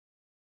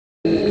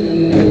Axe,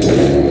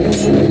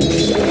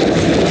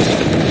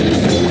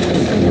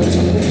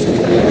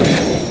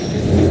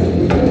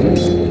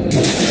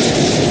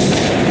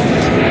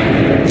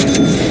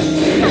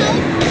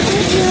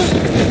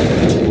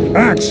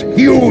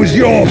 use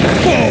your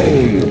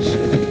bones!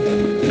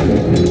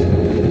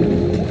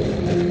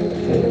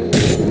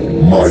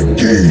 My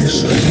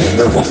gaze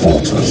never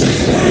falters.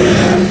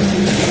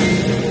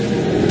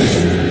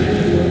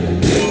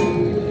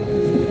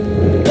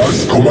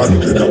 As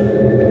commanded.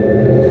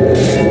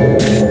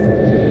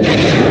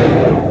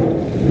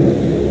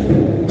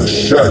 The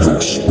shadow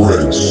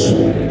spreads.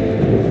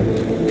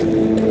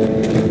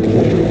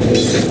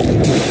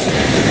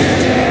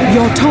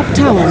 Your top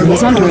tower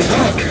is under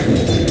attack.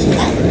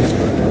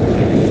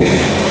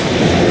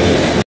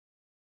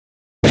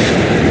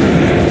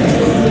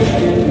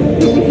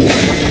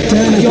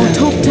 Your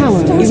top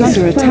tower is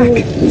under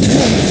attack.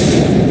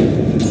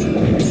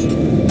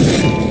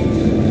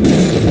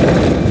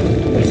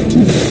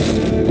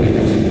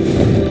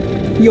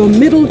 Your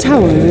middle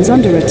tower is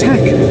under attack.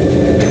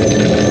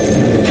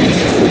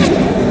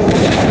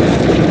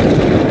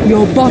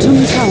 Your bottom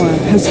tower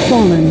has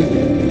fallen.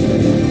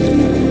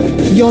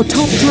 Your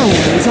top tower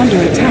is under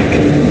attack.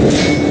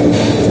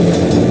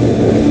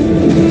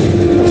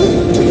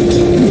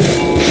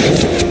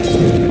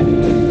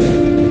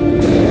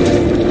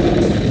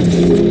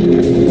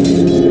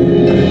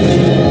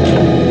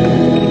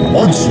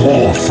 Once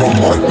more from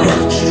my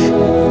perch.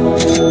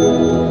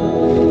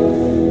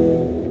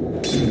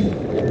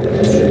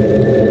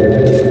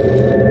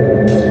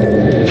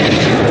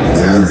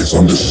 There is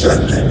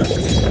understanding.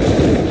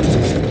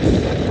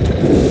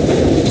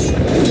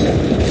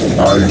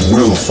 I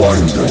will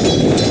find them.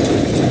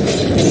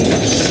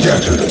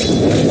 Scattered.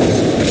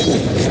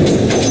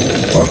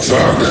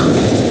 Attack.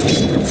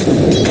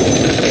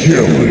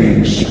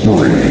 Killing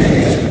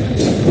spree.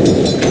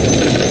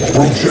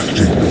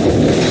 Projecting.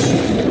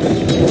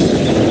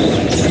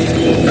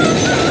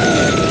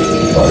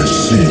 I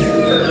see.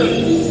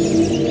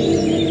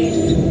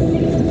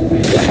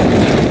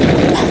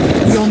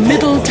 Your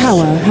middle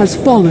tower has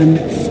fallen.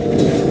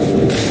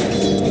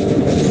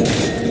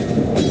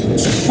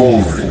 It's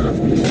falling.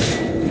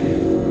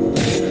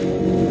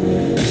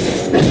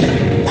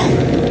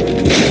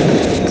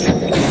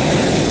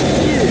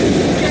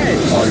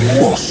 I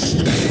must.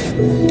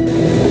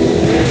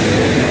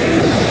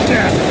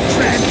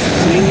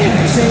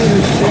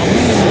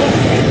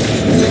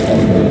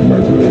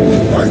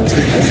 I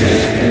take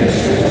it.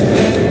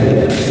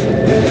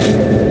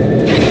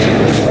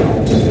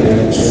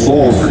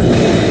 Sorry.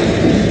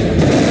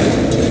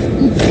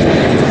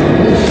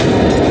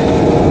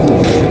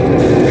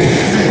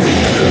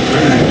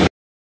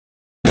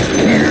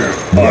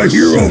 My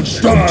hero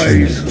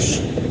dies!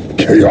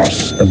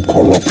 Chaos and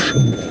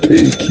corruption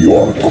take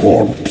your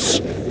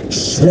corpse.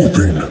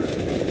 Swooping.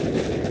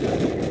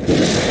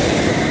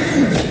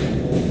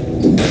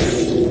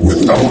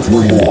 Without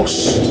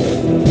remorse.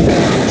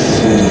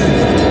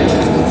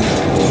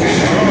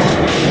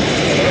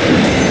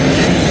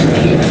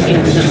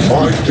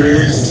 My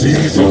gaze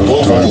sees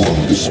above all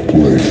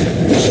display.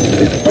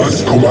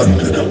 As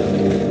commanded.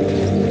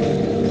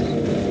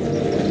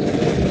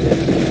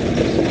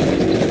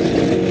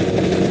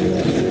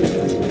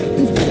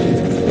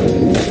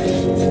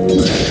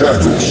 The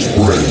shadow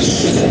spreads.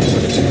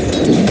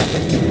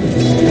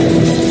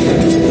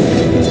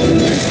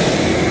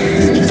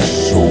 It is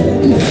so.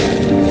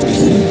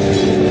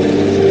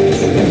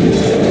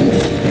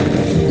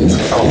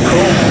 I'll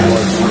come,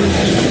 my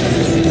friends.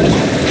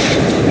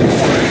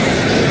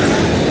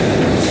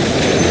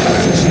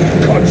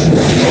 Touch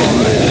the down.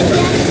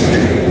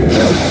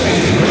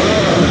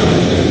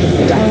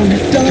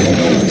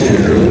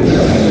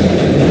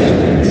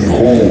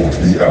 Behold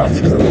the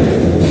after.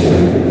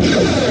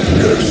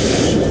 Yes.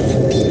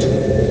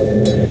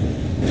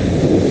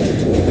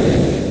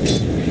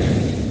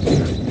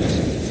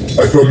 A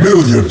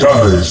familiar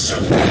dies.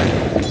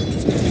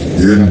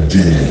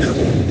 Indeed.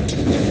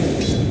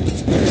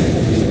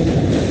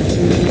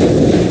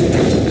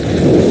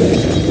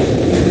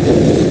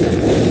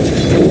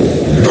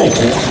 No.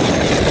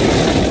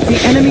 The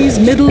enemy's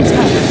middle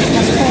tower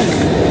has fallen.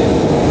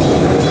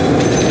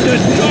 The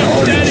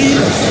Dark Daddy!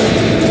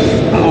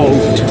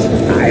 Out!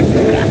 I've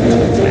got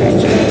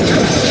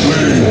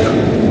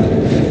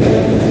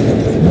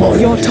My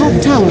Your top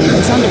tower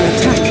is under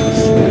attack.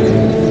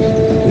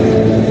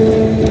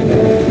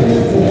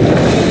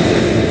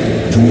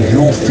 Do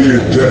you fear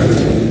death?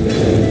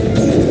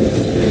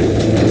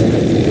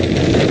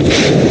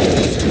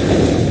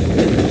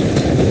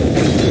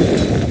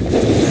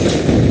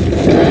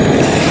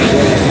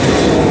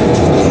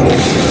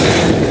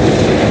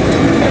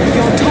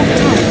 Your top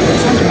tower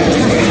is under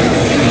attack.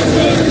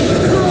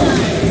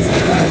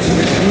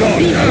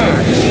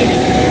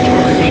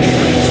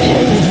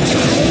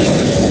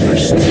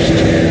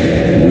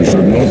 There's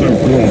another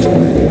plot.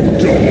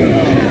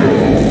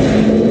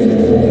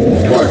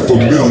 My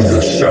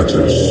familiar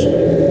shatters.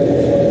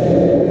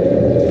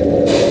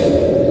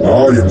 I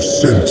am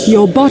sent.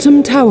 Your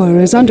bottom tower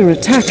is under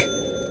attack.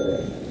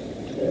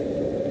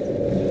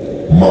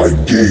 My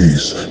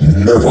gaze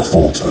never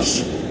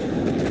falters.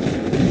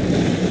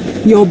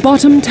 Your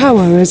bottom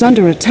tower is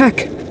under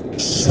attack.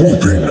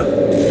 Swooping.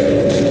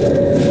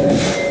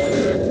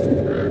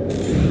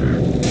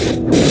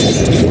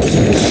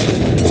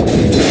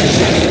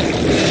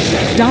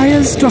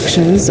 Dire's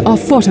structures are I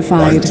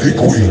fortified. take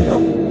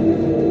wing.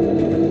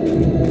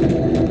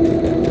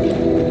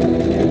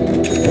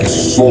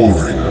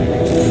 Soaring.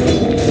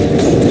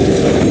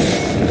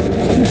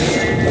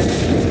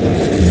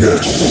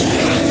 Yes.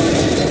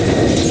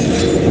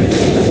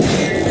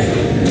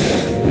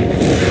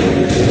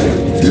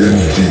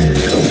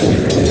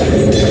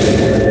 Indeed.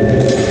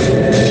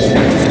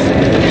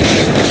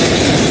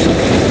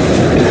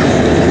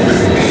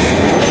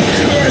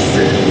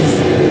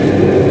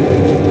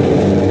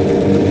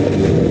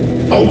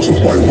 Out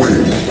of my way.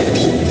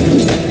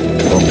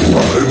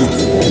 Alive.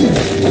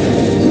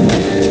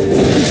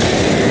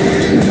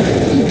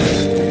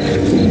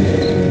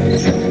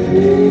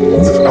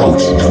 Without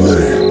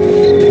delay.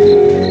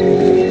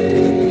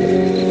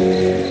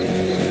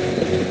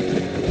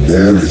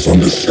 There is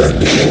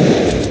understanding.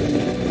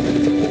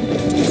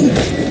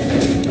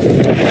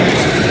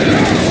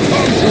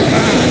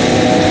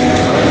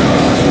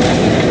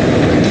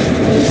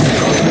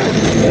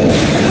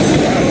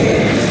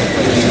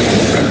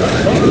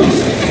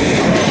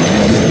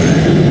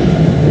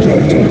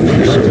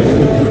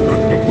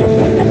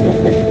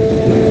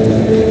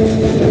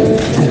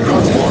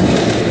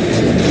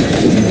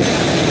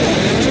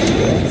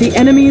 The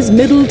enemy's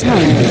middle tower.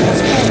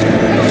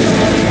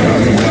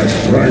 My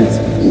strength.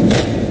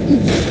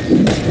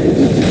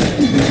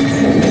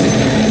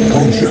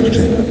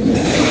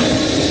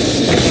 Projecting.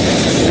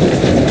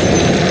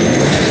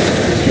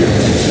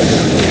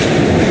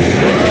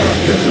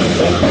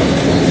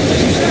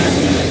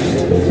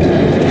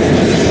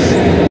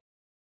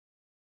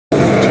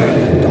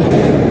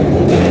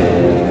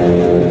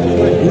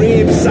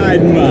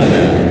 Graveside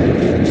manor.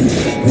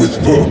 With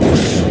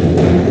purpose.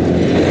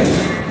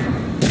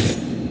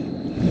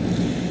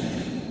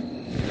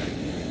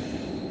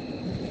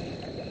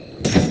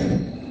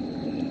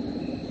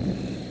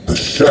 The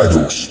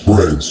shadow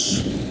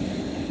spreads.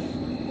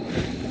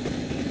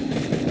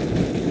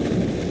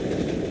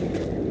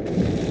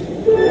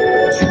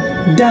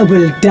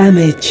 Double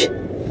damage.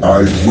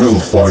 I will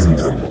find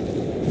them.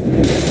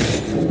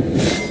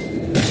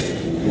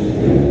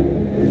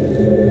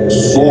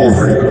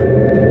 Soaring.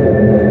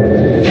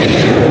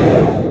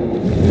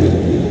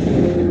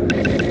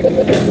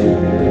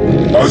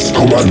 As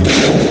commanded.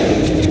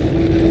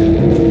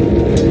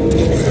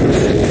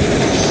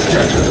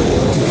 Scatter.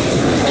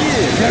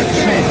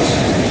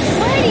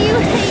 Why do you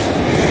hate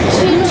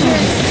ginger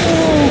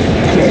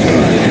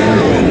so?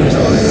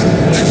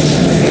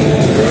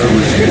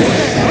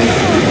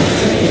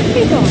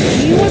 He thought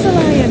he was a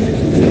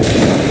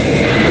lion.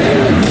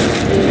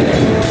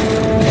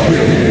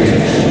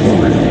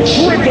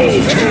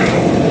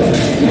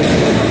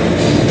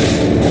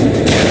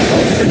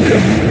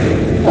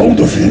 Hold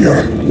the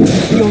finger.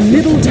 Your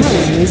middle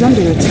tower is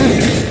under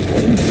attack.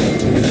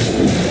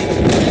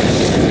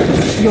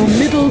 Your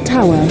middle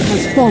tower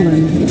has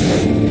fallen.